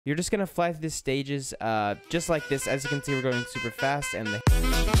You're just gonna fly through the stages, just like this. As you can see, we're going super fast, and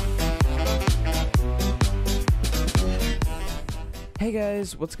Hey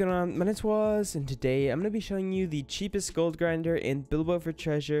guys, what's going on? My name's Wazz, and today I'm going to be showing you the cheapest gold grinder in Bilbo for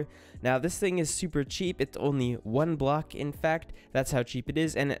Treasure. Now, this thing is super cheap. It's only 1 block, in fact. That's how cheap it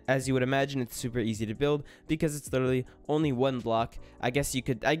is, and as you would imagine, it's super easy to build because it's literally only 1 block. I guess you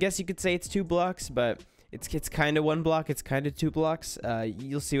could say it's 2 blocks, but it's kind of 1 block. It's kind of 2 blocks.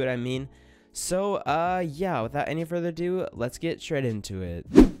 You'll see what I mean. So, yeah, without any further ado, let's get straight into it.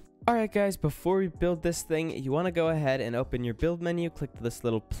 Alright guys, before we build this thing, you want to go ahead and open your build menu, click this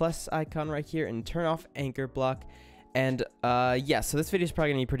little plus icon right here, and turn off anchor block. And yeah, so this video is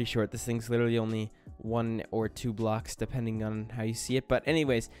probably going to be pretty short. This thing's literally only 1 or 2 blocks depending on how you see it. But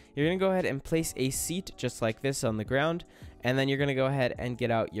anyways, you're going to go ahead and place a seat just like this on the ground, and then you're going to go ahead and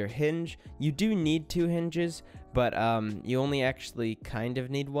get out your hinge. You do need 2 hinges, but you only actually kind of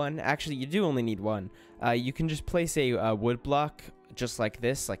need 1. Actually, you do only need 1. You can just place a wood block just like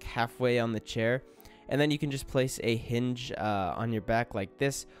this, like halfway on the chair, and then you can just place a hinge on your back like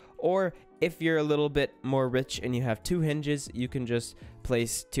this. Or if you're a little bit more rich and you have 2 hinges, you can just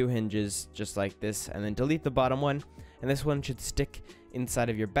place 2 hinges just like this, and then delete the bottom one, and this one should stick inside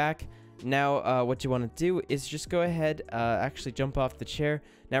of your back. Now what you want to do is just go ahead, actually jump off the chair.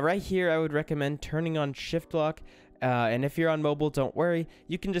 Now right here I would recommend turning on shift lock, and if you're on mobile, don't worry,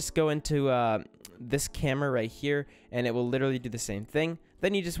 you can just go into this camera right here, and it will literally do the same thing.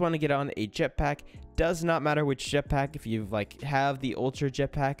 Then you just want to get on a jetpack. Does not matter which jetpack. If you have the ultra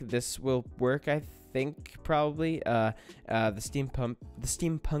jetpack, this will work, I think, probably. The steampunk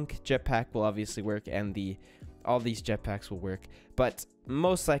jetpack will obviously work, and all these jetpacks will work, but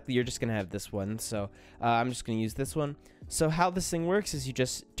most likely you're just gonna have this one. So I'm just gonna use this one. So how this thing works is you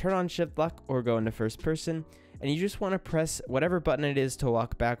just turn on shift lock or go into first person, and you just want to press whatever button it is to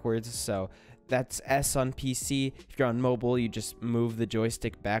walk backwards. So that's S on PC. If you're on mobile, you just move the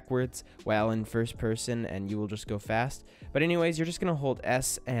joystick backwards while in first person, and you will just go fast. But anyways, you're just gonna hold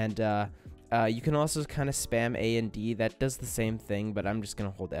S, and you can also kind of spam A and D. That does the same thing, but I'm just gonna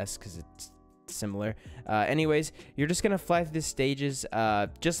hold S because it's similar. Anyways, you're just gonna fly through the stages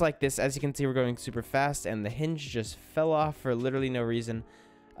just like this. As you can see, we're going super fast, and the hinge just fell off for literally no reason.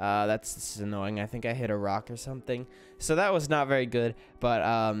 This is annoying. I think I hit a rock or something, so that was not very good.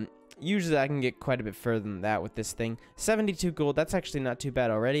 But usually I can get quite a bit further than that with this thing. 72 gold, that's actually not too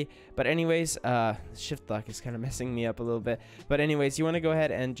bad already. But anyways, shift lock is kind of messing me up a little bit. But anyways, you want to go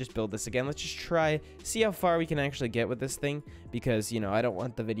ahead and just build this again. Let's just see how far we can actually get with this thing, because, you know, I don't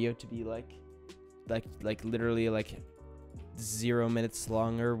want the video to be like literally like 0 minutes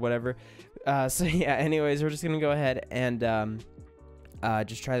long or whatever. So yeah, anyways, we're just gonna go ahead and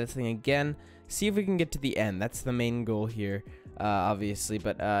just try this thing again, see if we can get to the end. That's the main goal here, obviously,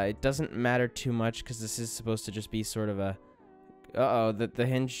 but it doesn't matter too much because this is supposed to just be sort of a the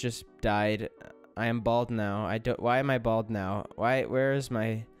hinge just died. I am bald now. Why am I bald now? Where is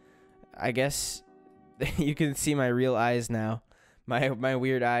my, I guess you can see my real eyes now, my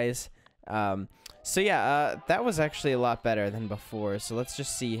weird eyes. So yeah, that was actually a lot better than before. So let's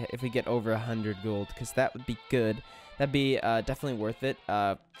just see if we get over 100 gold, because that would be good. That'd be definitely worth it,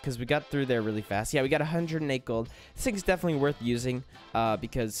 because we got through there really fast. Yeah, we got 108 gold. This thing's definitely worth using,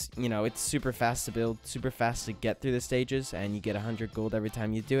 because, you know, it's super fast to build, super fast to get through the stages, and you get 100 gold every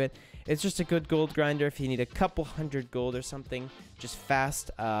time you do it. It's just a good gold grinder if you need a couple 100 gold or something, just fast.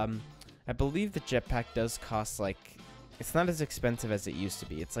 I believe the jetpack does cost, like, it's not as expensive as it used to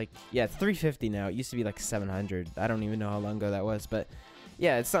be. It's like, yeah, it's 350 now. It used to be like 700. I don't even know how long ago that was, but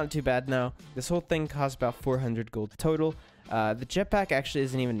yeah, it's not too bad now. This whole thing costs about 400 gold total. The jetpack actually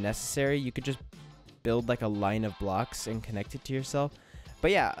isn't even necessary. You could just build like a line of blocks and connect it to yourself. But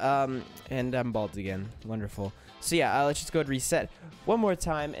yeah, and I'm bald again. Wonderful. So yeah, let's just go ahead and reset one more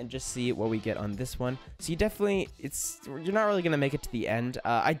time and just see what we get on this one. So you definitely, you're not really going to make it to the end.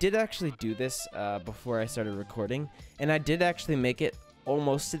 I did actually do this before I started recording, and I did actually make it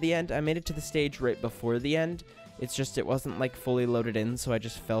almost to the end. I made it to the stage right before the end. It's just it wasn't like fully loaded in, so I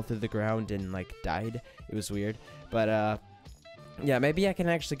just fell through the ground and like died. It was weird. But yeah, maybe I can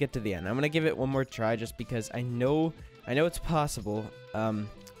actually get to the end. I'm going to give it one more try just because I know it's possible.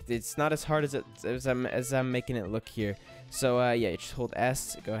 It's not as hard as I'm making it look here. So yeah, you just hold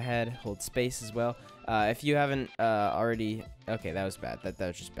S, go ahead, hold space as well. If you haven't already, okay, that was bad. That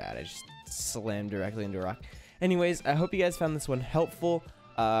was just bad. I just slammed directly into a rock. Anyways, I hope you guys found this one helpful.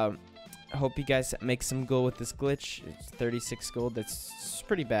 I hope you guys make some gold with this glitch. It's 36 gold. That's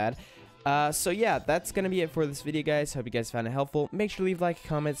pretty bad. So yeah, that's gonna be it for this video, guys. Hope you guys found it helpful. Make sure to leave a like,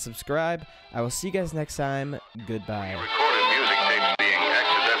 comment, subscribe. I will see you guys next time. Goodbye. Recorded music tapes being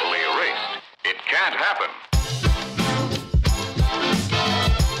accidentally happen.